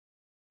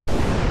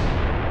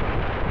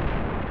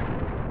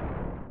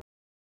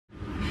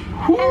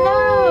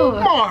Hello.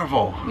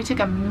 Marvel. We took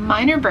a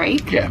minor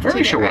break. Yeah,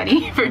 very short. To get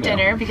ready for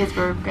dinner because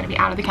we're going to be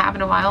out of the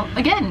cabin a while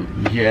again.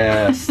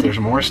 Yes, there's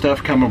more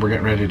stuff coming. We're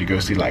getting ready to go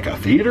see like a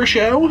theater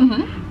show,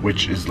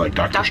 which is like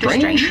Doctor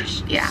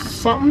Strange. Yeah.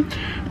 Something.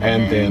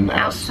 And then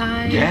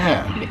outside.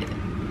 Yeah.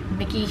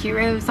 Mickey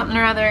Hero something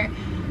or other.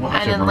 We'll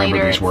have and to then remember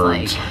later these it's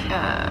words.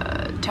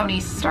 like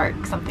Tony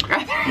Stark something or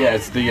other. Yeah,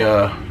 it's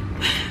the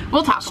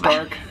we'll talk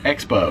Stark about it.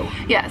 Expo.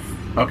 Yes.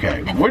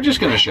 Okay, we're just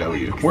going to show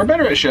you. We're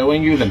better at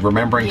showing you than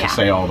remembering to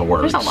say all the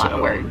words. There's a lot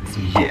of words.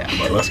 Yeah,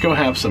 but let's go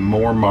have some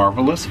more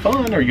Marvel-ous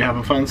fun. Are you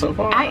having fun so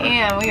far? I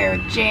am. We are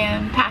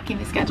jam-packing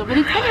the schedule, but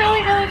it's been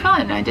really, really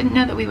fun. I didn't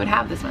know that we would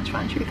have this much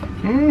fun, truthfully.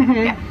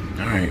 Yeah.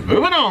 All right,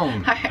 moving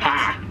on. All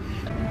right.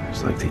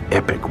 It's like the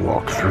epic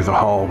walk through the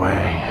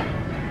hallway.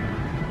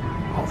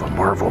 All the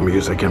Marvel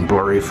music and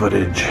blurry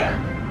footage.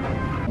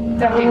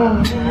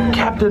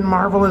 Captain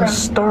Marvel and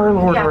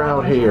Star-Lord are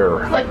out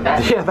here. Like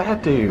that. Yeah,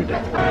 that dude. So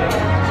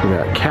we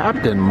got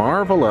Captain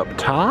Marvel up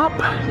top.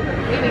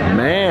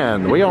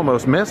 Man, we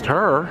almost missed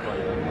her.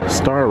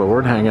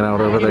 Star-Lord hanging out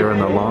over there in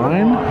the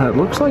line. That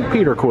looks like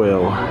Peter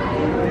Quill.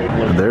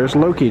 And there's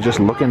Loki just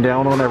looking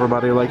down on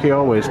everybody like he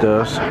always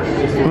does.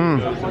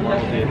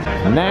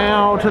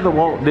 Now to the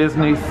Walt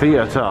Disney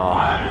Theater.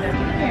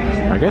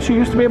 I guess you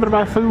used to be able to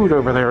buy food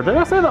over there. Did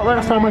I say that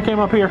last time I came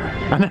up here?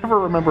 I never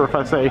remember if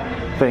I say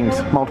things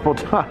multiple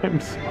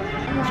times.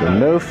 So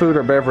no food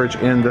or beverage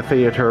in the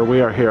theater.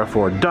 We are here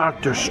for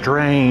Doctor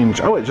Strange.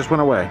 Oh, it just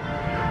went away.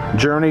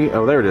 Journey,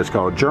 oh there it is,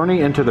 called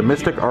Journey into the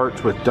Mystic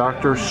Arts with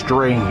Doctor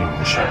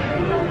Strange.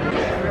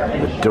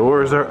 The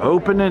doors are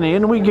open and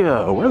in we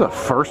go. We're the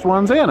first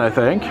ones in, I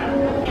think.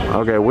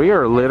 Okay, we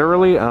are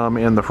literally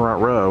in the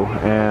front row,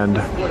 and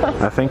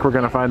I think we're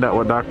gonna find out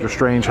what Doctor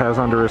Strange has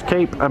under his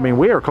cape. I mean,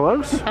 we are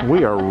close.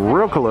 We are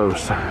real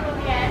close.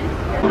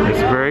 It's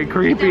very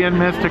creepy and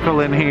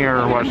mystical in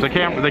here. Watch, the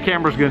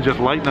camera's gonna just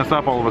lighten us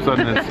up all of a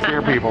sudden and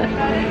scare people.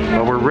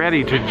 But we're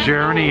ready to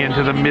journey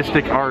into the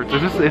mystic arts.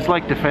 It's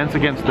like Defense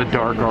Against the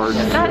Dark Arts.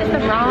 That is the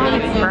wrong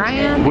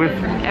brand with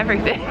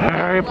everything.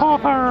 Harry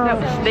Potter.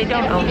 No, they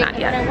don't own that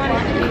yet.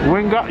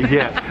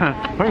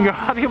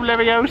 Wingardium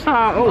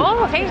Leviosa.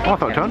 Oh, hey. I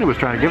thought Tony was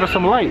trying to give us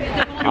some light.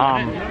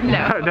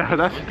 No,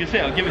 that's. You can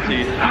say, I'll give it to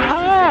you.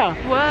 Ah.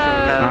 Whoa.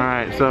 All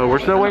right, so we're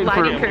still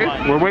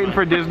waiting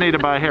for Disney to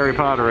buy Harry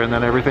Potter, and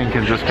then everything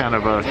can just kind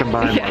of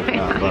combine like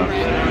that. But,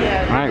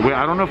 all right,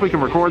 I don't know if we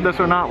can record this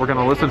or not. We're going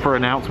to listen for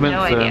announcements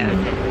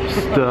and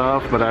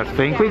stuff, but I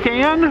think we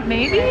can.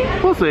 Maybe.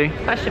 We'll see.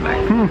 Question mark.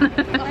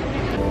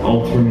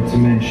 Alternate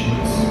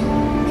dimensions,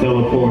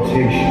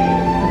 teleportation,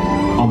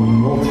 a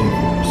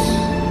multiverse.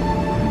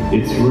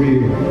 It's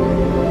real.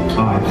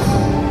 I've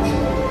seen it.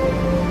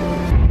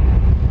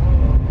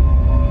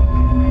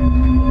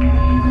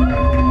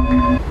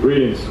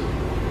 Greetings.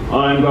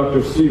 I'm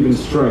Dr. Stephen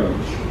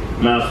Strange,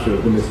 Master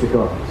of the Mystic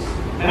Arts.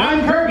 And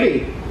I'm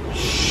Kirby.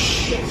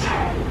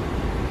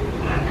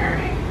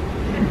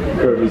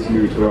 Kirby's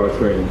new to our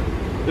training.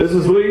 This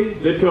is Lee,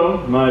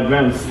 Ditko, my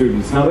advanced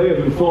students. Now they have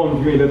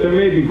informed me that there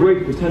may be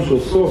great potential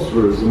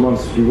sorcerers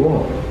amongst you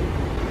all.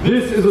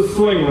 This is a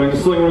sling ring. A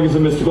sling ring is a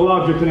mystical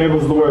object that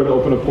enables the wearer to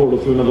open a portal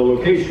to another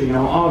location.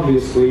 Now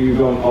obviously you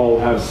don't all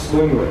have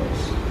sling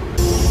rings.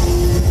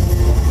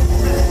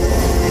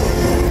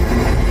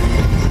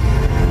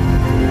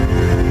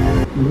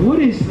 What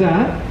is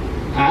that?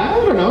 I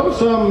don't know,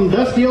 some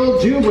dusty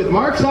old tube with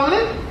marks on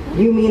it?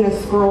 You mean a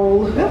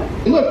scroll?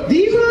 Look,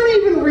 these aren't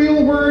even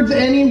real words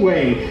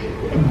anyway.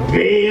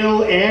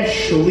 Baal,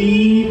 Esh,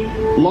 Lee,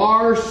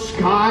 Lar,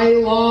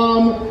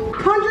 Skylom.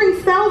 Conjuring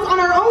spells on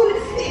our own,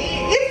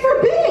 it's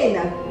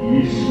forbidden!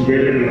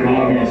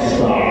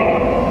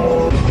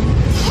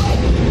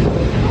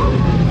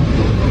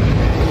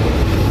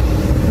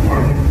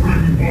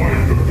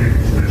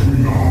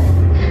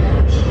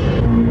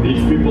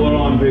 These people are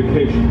on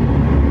vacation.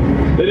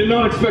 They did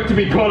not expect to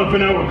be caught up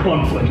in our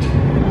conflict.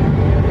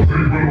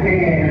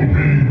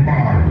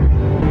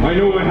 I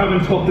know I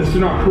haven't taught this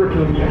in our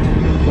curriculum yet,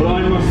 but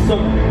I must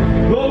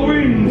summon the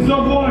Winds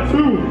of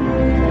Watu.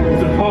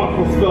 It's a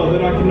powerful spell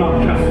that I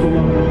cannot cast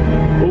alone.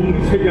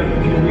 Only together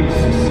can we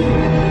succeed.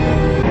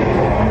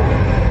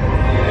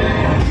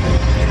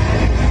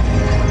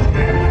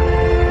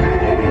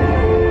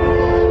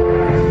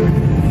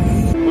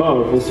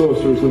 Powerful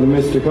sorcerers of the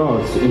mystic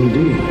arts,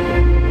 indeed.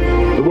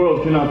 The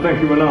world cannot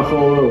thank you enough,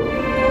 although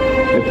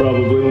they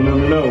probably will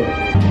never know.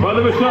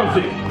 Brother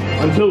Vishanti,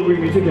 until we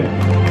meet again.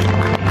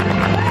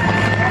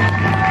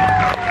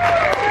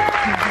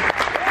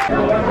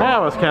 That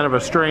was kind of a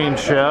strange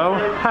show.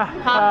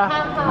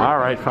 All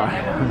right,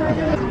 fine.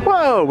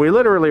 Whoa, we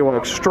literally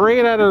walked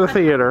straight out of the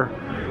theater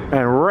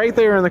and right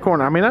there in the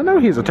corner. I mean, I know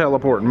he's a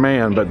teleporting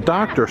man, but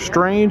Doctor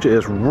Strange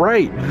is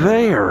right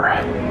there.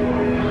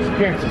 His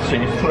appearance has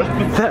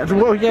changed.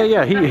 Well,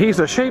 yeah, he's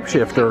a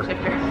shapeshifter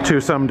to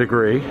some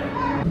degree.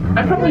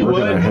 I probably We're would.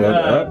 gonna head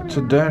up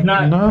to deck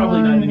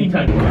Probably not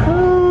anytime.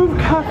 Cove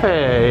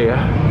Cafe.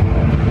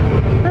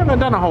 We haven't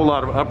done a whole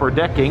lot of upper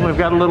decking. We've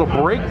got a little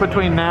break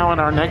between now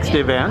and our next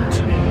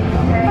event.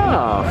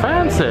 Oh,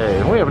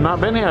 fancy. We have not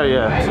been here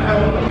yet.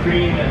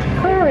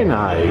 Very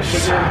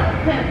nice.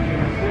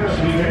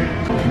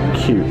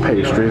 Cute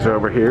pastries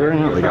over here.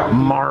 They got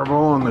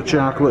marble and the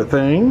chocolate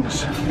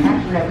things.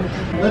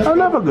 I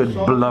love a good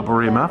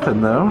blubbery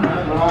muffin though.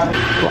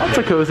 Lots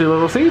of cozy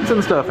little seats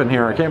and stuff in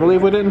here. I can't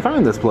believe we didn't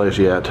find this place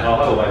yet.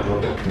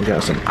 We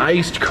got some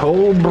iced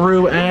cold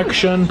brew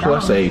action,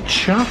 plus a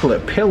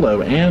chocolate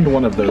pillow and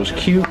one of those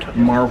cute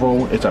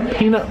Marvel. It's a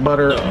peanut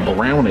butter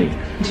brownie.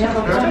 It's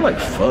got like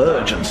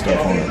fudge and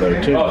stuff on it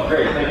though too. Oh,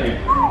 great, thank you.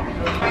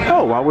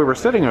 Oh, while we were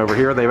sitting over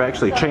here, they've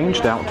actually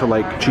changed out to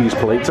like cheese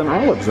plates and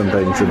olives and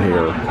things in here.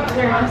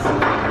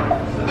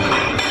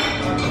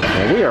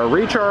 Well, we are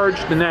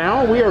recharged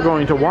now. We are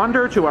going to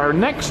wander to our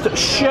next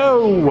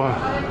show.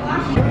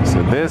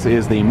 So this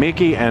is the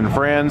Mickey and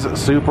Friends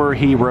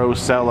Superhero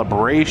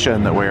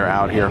Celebration that we're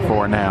out here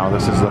for now.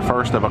 This is the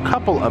first of a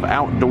couple of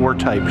outdoor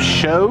type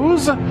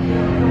shows.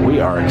 We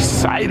are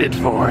excited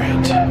for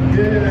it.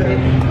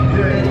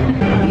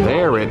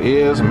 There it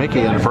is,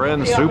 Mickey and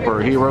Friends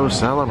Superhero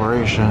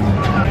Celebration.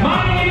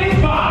 My name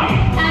is Bobby.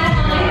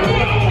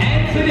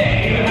 And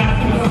today we have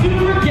some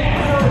super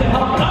guests to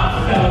help us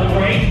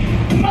celebrate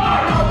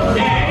Marvel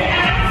Day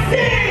at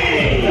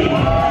Sea!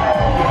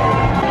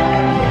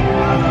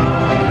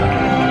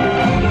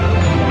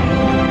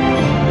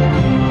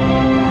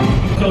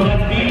 So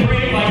let's be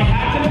brave like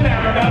Captain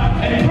America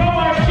and throw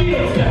our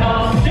shields to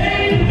help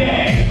save the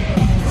day.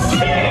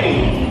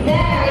 Sing!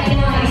 Very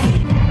nice.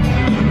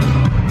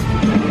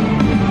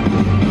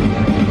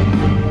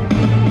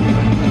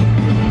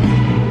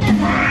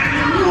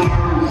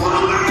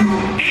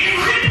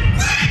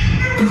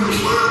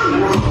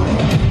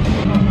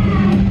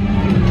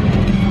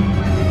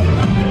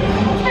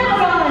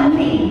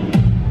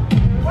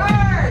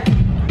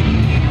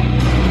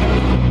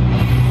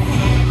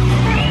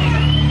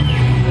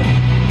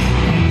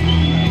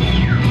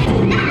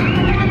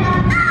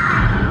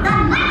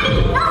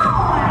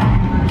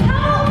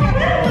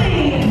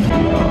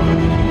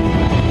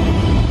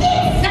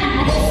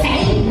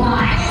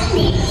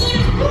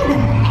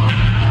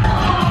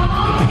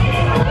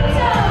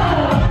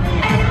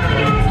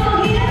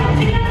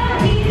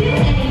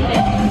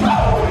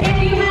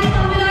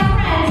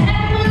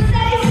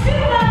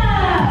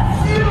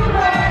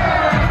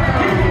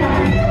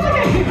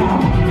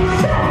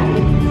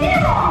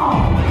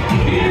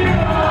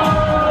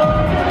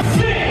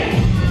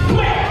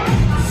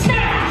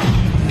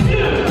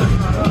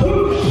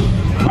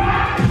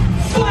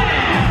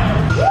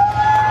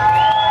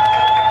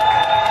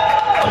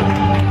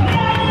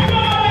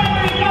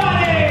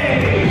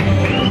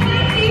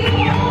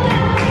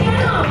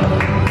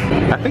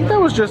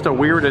 Just a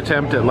weird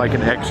attempt at like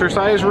an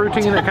exercise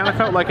routine. It kind of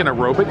felt like an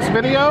aerobics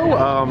video,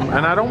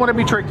 and I don't want to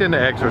be tricked into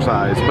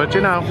exercise, but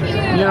you know what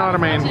I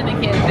mean. The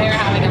kids, they're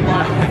having a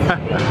blast.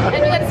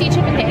 And we got to see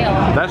Chip and Dale.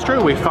 That's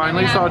true. We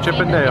finally saw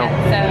Chip and Dale.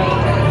 So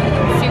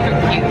super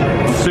cute.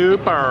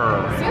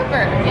 Super.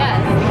 Super. Yes,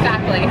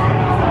 exactly.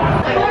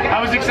 I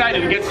was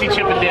excited to get to see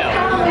Chip and Dale.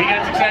 Were you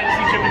guys excited to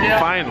see Chip and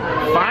Dale?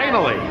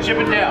 Finally. Chip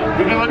and Dale.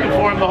 We've been looking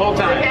for him the whole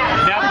time.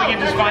 Now we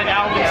can just find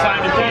Alvin,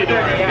 Simon,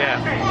 Theodore.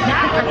 Yeah.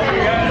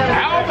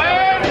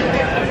 Alvin!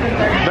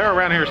 They're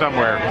around here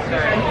somewhere.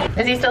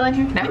 Is he still in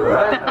here? No.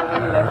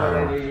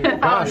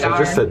 Gosh, I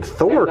just said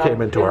Thor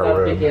came into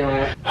our room.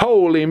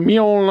 Holy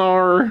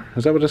Mjolnir.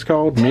 Is that what it's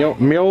called?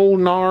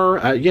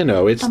 Mjolnir? You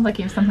know, it's... Sounds like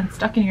you have something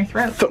stuck in your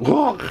throat.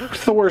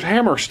 Thor's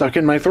hammer stuck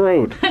in my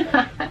throat.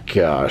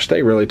 Gosh,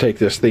 they really take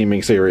this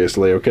theming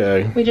seriously,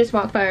 okay? We just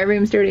walked by our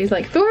room, Sturdy's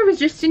like, Thor was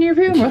just in your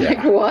room. We're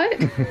like, what?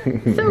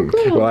 So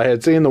cool. Well, I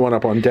had seen the one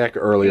up on deck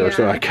earlier,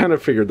 so I kind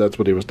of figured that's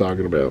what he was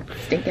talking about.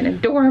 Stinking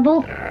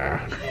adorable.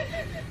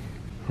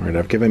 All right,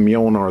 I've given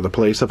Mjolnir the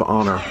place of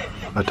honor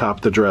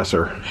atop the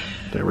dresser.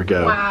 There we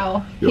go.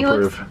 Wow. He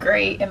looks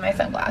great in my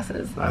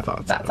sunglasses. I thought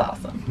so. That's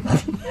awesome.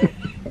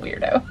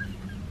 Weirdo.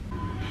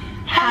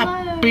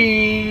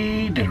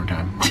 Happy dinner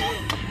time.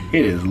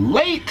 It is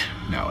late.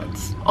 No,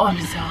 it's... Oh, I'm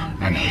so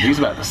hungry. I know, he's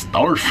about to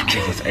starve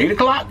because it's 8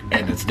 o'clock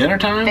and it's dinner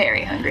time.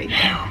 Very hungry.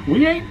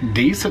 We ate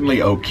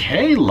decently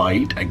okay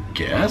light, I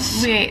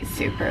guess. We ate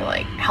super,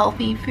 like,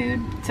 healthy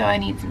food, so I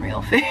need some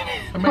real food,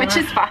 which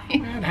is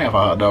fine. I'd have a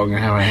hot dog and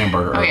have a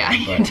hamburger. Oh, yeah.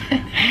 But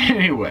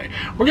anyway,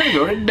 we're going to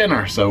go to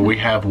dinner. So we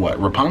have, what,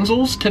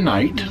 Rapunzel's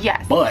tonight?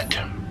 Yes. But...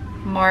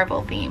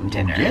 Marvel themed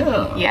dinner.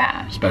 Yeah.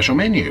 Yeah. Special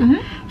menu.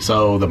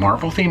 So the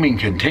Marvel theming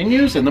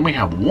continues, and then we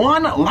have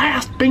one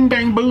last bing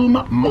bang boom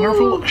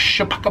Marvel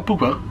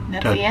shapaka-poopa.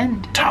 That's the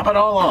end. Top it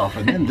all off,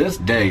 and then this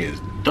day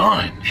is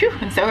done. Phew,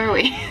 and so are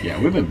we.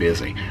 Yeah, we've been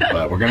busy,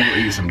 but we're gonna go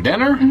eat some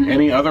dinner.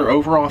 Any other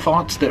overall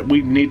thoughts that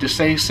we need to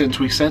say since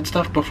we said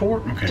stuff before?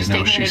 Okay, just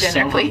take me to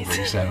dinner, please.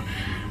 Hungry, so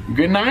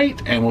good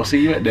night, and we'll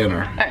see you at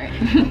dinner. All right.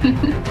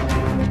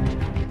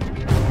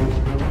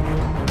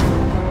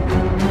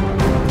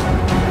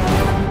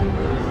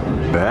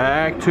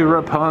 Back to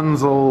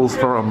Rapunzel's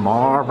for a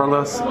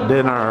marvelous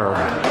dinner.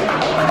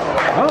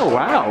 Oh,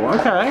 wow,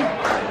 okay.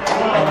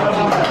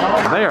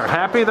 They are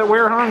happy that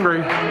we're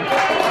hungry.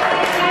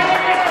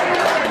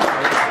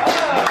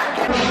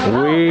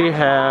 We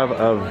have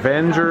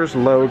Avengers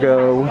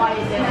logo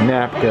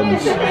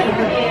napkins.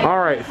 All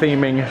right,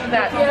 theming.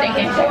 That's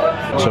stinking.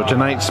 So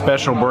tonight's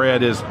special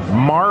bread is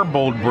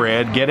marbled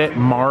bread. Get it?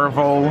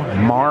 Marvel.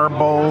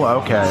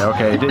 Okay,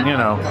 okay. Didn't you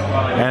know?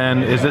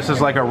 And this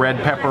is like a red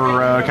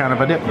pepper kind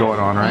of a dip going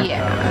on, right?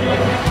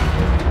 Yeah.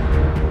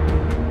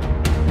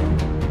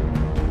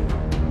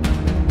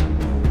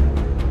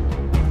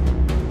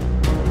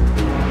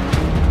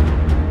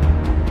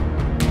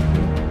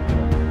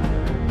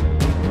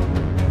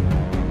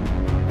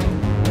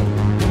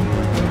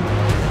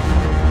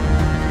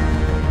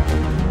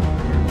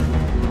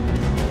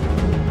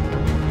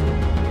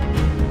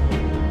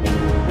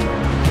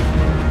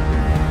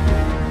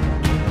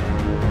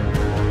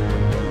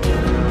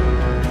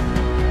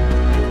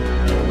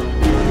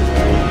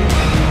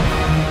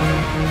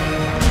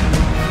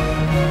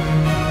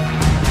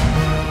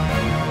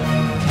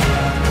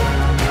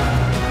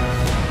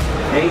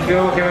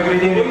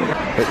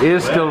 It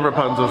is still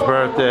Rapunzel's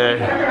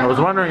birthday. I was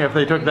wondering if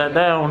they took that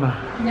down.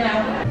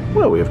 No.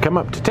 Well, we have come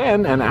up to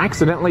 10 and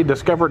accidentally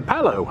discovered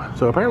Palo.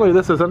 So apparently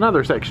this is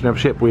another section of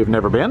ship we've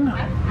never been.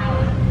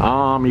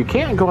 You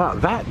can't go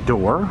out that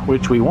door,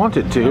 which we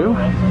wanted to.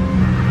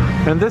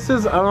 And this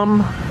is,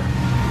 a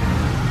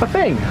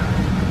thing.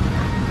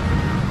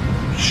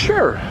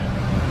 Sure.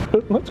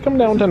 Let's come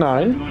down to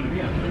 9.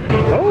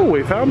 Oh,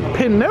 we found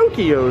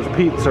Pinocchio's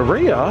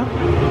Pizzeria.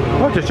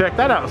 We'll have to check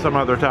that out some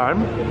other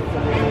time.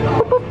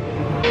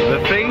 The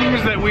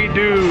things that we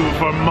do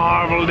for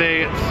Marvel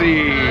Day at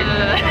Sea.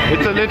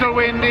 It's a little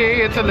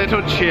windy, it's a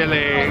little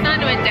chilly. The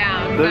sun went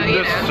down.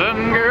 The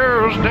sun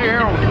goes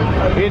down.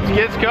 It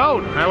gets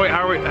cold. How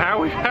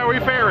are we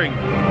faring?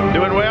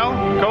 Doing well?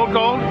 Cold?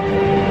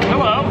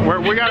 Hello.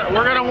 We're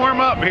gonna warm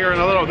up here in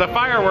a little. The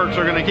fireworks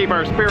are gonna keep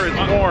our spirits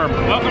warm.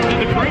 Welcome to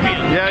the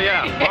Caribbean.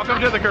 Yeah. Welcome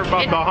to the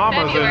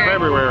Bahamas in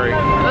February.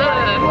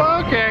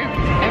 Well, okay.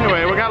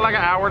 Anyway, we got like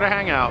an hour to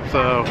hang out,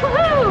 so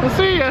we'll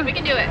see ya. We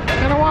can do it.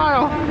 In a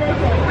while.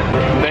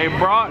 They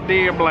brought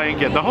the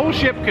blanket. The whole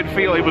ship could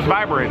feel it was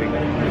vibrating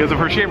because of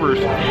her shivers.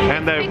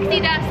 And the Pixie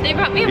dust. They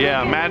brought me a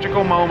blanket.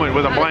 magical moment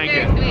with a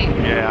blanket. Very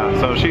sweet. Yeah,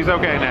 so she's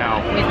okay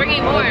now. He's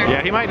bringing more.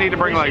 Yeah, he might need to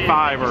bring like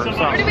 5 or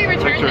something. Where do we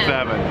return 6 or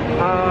them? 7.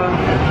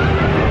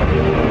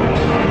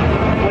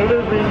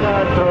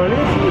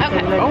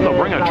 Okay. Oh, they'll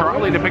bring a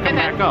trolley to pick them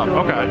back up.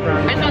 Okay.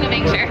 I just want to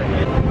make sure.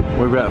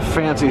 We've got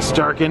fancy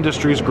Stark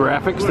Industries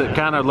graphics that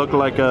kind of look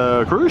like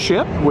a cruise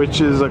ship,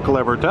 which is a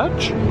clever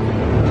touch.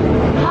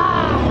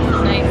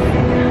 Nice.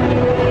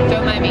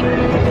 Don't mind me.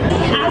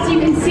 As you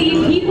can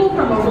see, people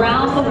from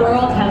around the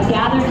world have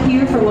gathered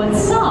here for what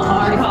some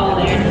are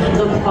calling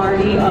the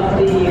party of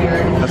the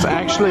year. That's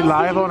actually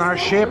live on our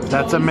ship.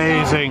 That's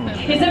amazing.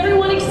 Is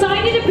everyone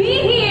excited to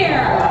be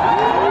here?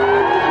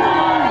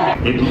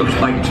 It looks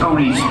like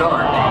Tony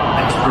Stark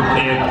has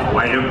prepared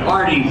quite a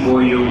party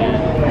for you.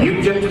 You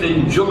just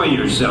enjoy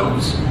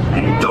yourselves.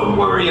 And don't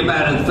worry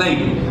about a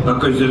thing,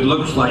 because it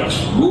looks like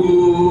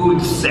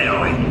smooth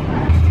sailing.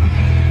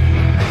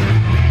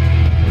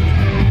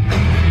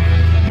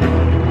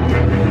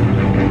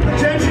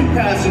 Attention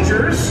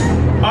passengers,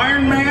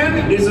 Iron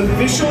Man is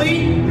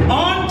officially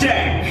on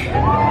deck.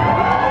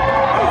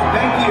 Oh,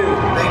 thank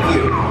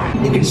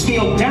you. It can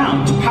scale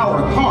down to power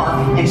a car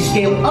and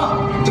scale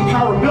up to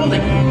power a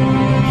building.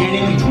 And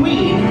in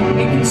between,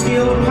 it can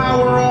scale to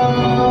power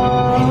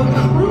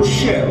a cruise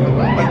ship,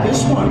 like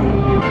this one.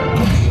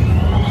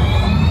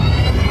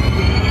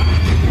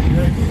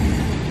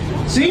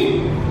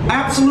 See?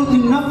 Absolutely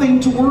nothing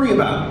to worry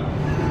about.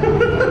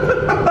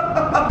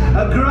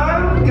 A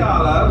grand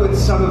gala with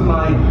some of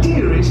my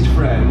dearest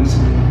friends,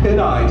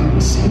 and I didn't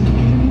send an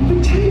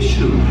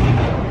invitation.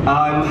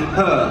 I'm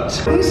hurt.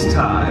 This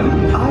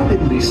time, I've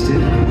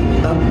enlisted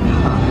a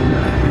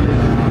partner.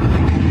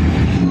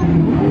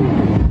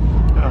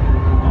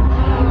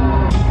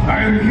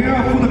 I am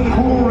here for the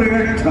core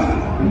reactor,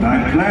 and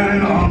I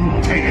plan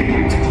on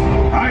taking it.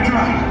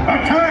 Hydra,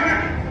 attack!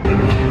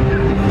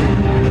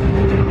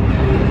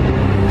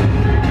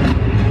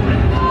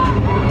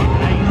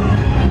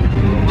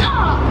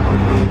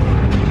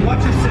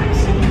 Watch your six.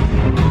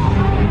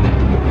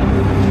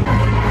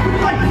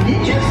 Like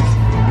ninjas?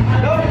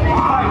 No,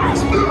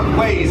 pirates.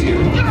 Way easier.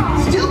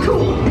 Still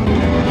cool.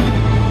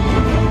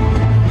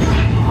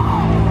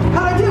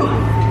 How'd I do?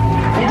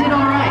 You did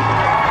all right.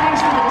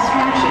 Thanks for the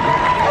distraction.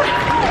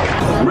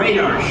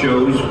 Radar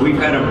shows we've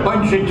got a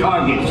bunch of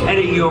targets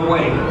heading your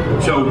way.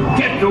 So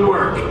get to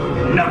work.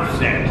 Enough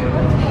said.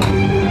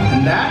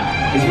 And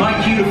that is my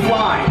cue to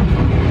fly.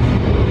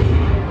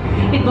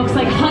 It looks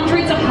like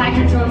hundreds of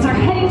Hydra drones are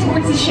heading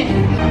towards the ship.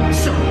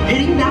 So,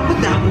 hitting that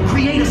with that will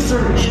create a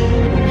surge.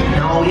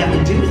 Now all we have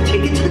to do is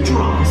take it to the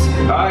drones.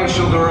 I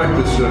shall direct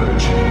the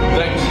surge.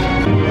 Thanks.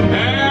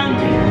 And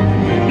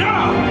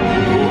now!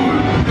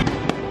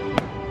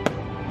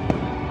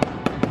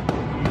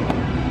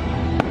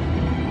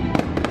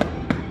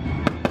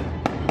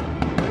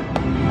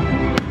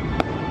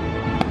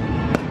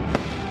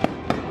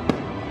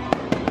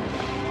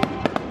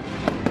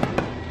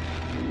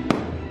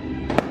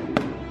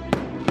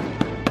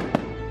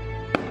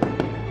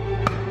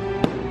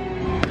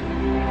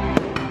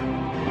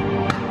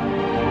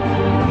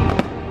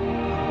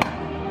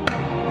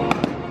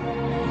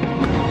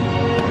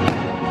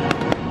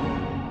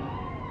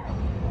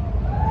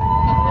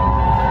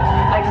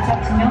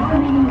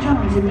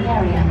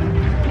 area.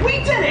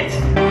 We did it!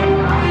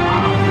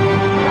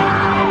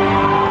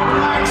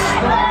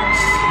 Relax.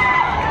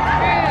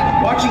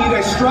 Watching you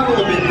guys struggle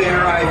a bit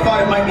there, I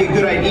thought it might be a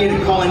good idea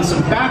to call in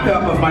some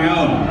backup of my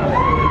own.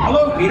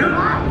 Hello, Peter.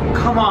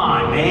 Come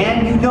on,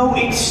 man. You know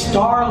it's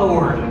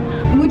Star-Lord.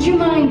 Would you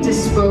mind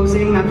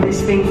disposing of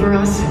this thing for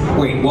us?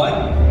 Wait, what?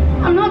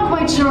 I'm not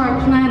quite sure our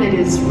planet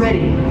is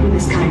ready for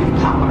this kind of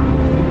power.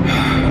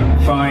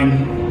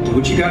 Fine. Do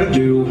what you gotta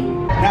do.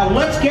 Now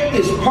let's get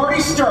this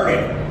party started.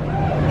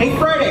 Hey,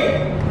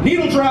 Friday,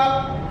 needle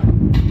drop.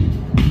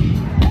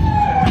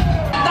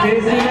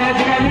 This is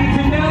magic I need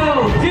to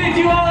know. Did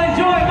you all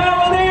enjoy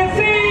Marvel-ous?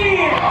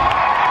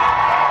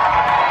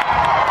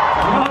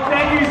 Oh,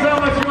 thank you so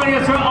much for joining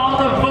us for all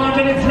the fun,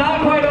 but it's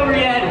not quite over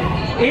yet.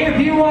 If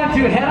you want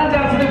to, head on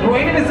down to the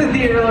Bahamas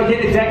Theater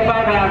located at Deck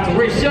 5 Out.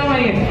 We're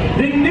showing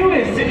the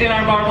newest in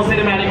our Marvel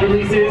cinematic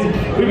releases.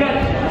 We've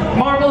got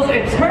Marvel's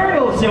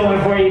Eternal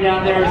showing for you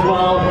down there as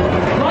well.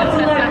 Lots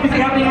of live music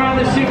happening around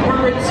the ship.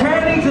 We're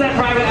returning to that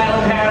private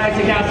island paradise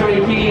in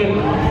Castaway Cay.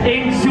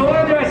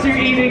 Enjoy the rest of your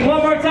evening.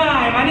 One more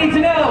time, I need to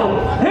know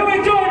who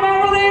enjoyed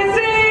Marvel-ous?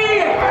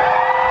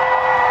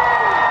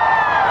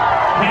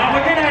 Have a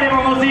good night,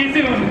 everyone. We'll see you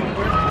soon.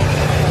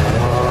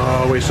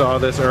 Oh, we saw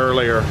this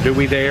earlier. Do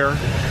we dare?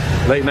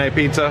 Late night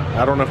pizza?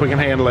 I don't know if we can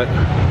handle it.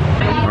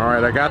 All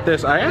right, I got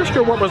this. I asked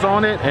her what was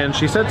on it, and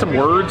she said some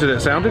words, and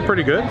it sounded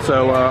pretty good.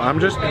 So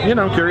I'm just, you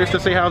know, curious to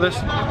see how this.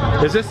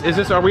 Is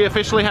this? Are we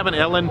officially having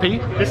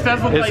LNP? This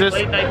does look like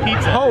late night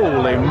pizza.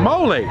 Holy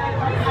moly!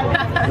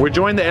 We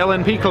joined the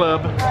LNP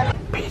Club.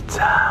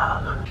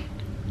 Pizza.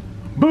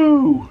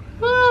 Boo!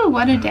 Woo,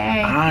 what a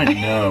day. I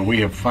know, we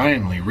have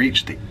finally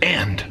reached the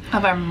end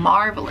of our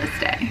marvelous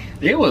day.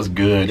 It was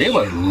good. It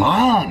was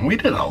long. We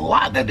did a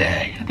lot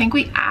today. I think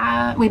we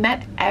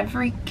met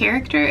every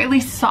character, at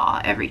least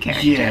saw every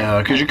character. Yeah,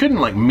 because you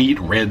couldn't like meet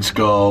Red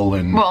Skull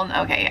and... Well,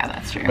 okay, yeah,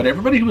 that's true. But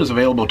everybody who was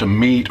available to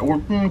meet,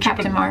 or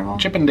Captain Marvel.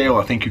 Chip and Dale,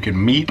 I think you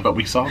can meet, but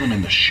we saw them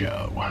in the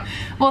show.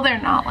 Well, they're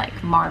not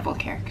like Marvel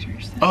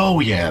characters. So. Oh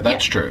yeah,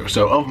 that's true.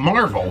 So of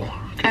Marvel...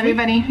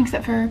 Everybody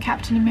except for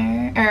Captain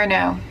America, or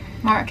no.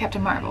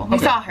 Captain Marvel. We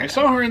saw her. I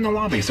saw her in the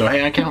lobby, so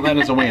hey, I count that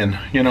as a win.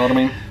 You know what I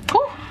mean?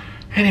 Cool.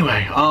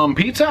 Anyway,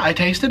 pizza, I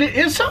tasted it.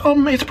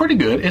 It's pretty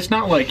good. It's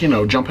not like, you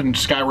know, jumping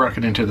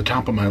skyrocketing to the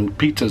top of my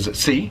pizzas at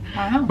sea.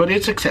 Wow. But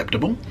it's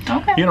acceptable.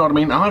 Okay. You know what I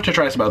mean? I'll have to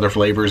try some other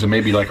flavors and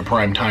maybe like a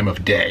prime time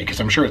of day,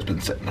 because I'm sure it's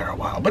been sitting there a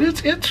while. But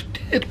it's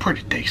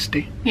pretty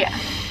tasty. Yeah.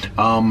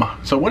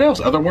 So what else?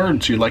 Other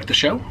words? You like the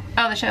show?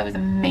 Oh, the show was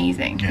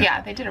amazing.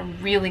 Yeah, they did a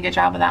really good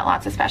job of that.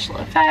 Lots of special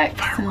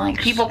effects and like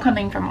people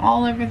coming from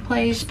all over the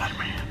place.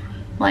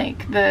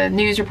 Like the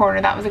news reporter,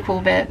 that was a cool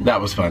bit.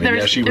 That was funny.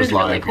 Yeah, she was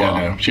live. Really cool. Yeah,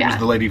 I know. She was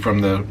the lady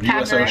from the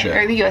USO show.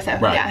 Or the USO,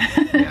 right. yeah.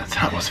 Yes,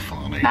 that was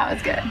funny. That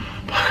was good.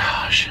 Oh,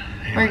 gosh.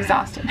 We're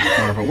exhausted.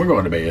 But we're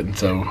going to bed,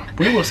 so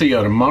we will see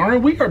you tomorrow.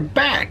 We are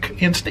back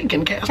in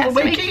stinking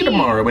Castaway Cay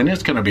tomorrow, and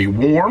it's going to be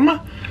warm.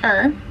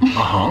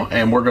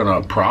 And we're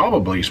going to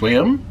probably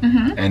swim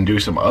and do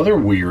some other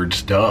weird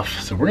stuff.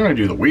 So we're going to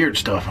do the weird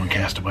stuff on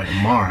Castaway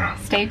tomorrow.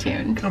 Stay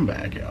tuned. Come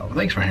back, y'all.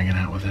 Thanks for hanging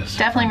out with us.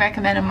 Definitely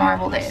recommend a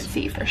Marvel Day at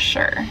Sea for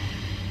sure.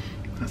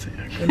 That's it.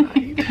 Good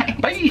night.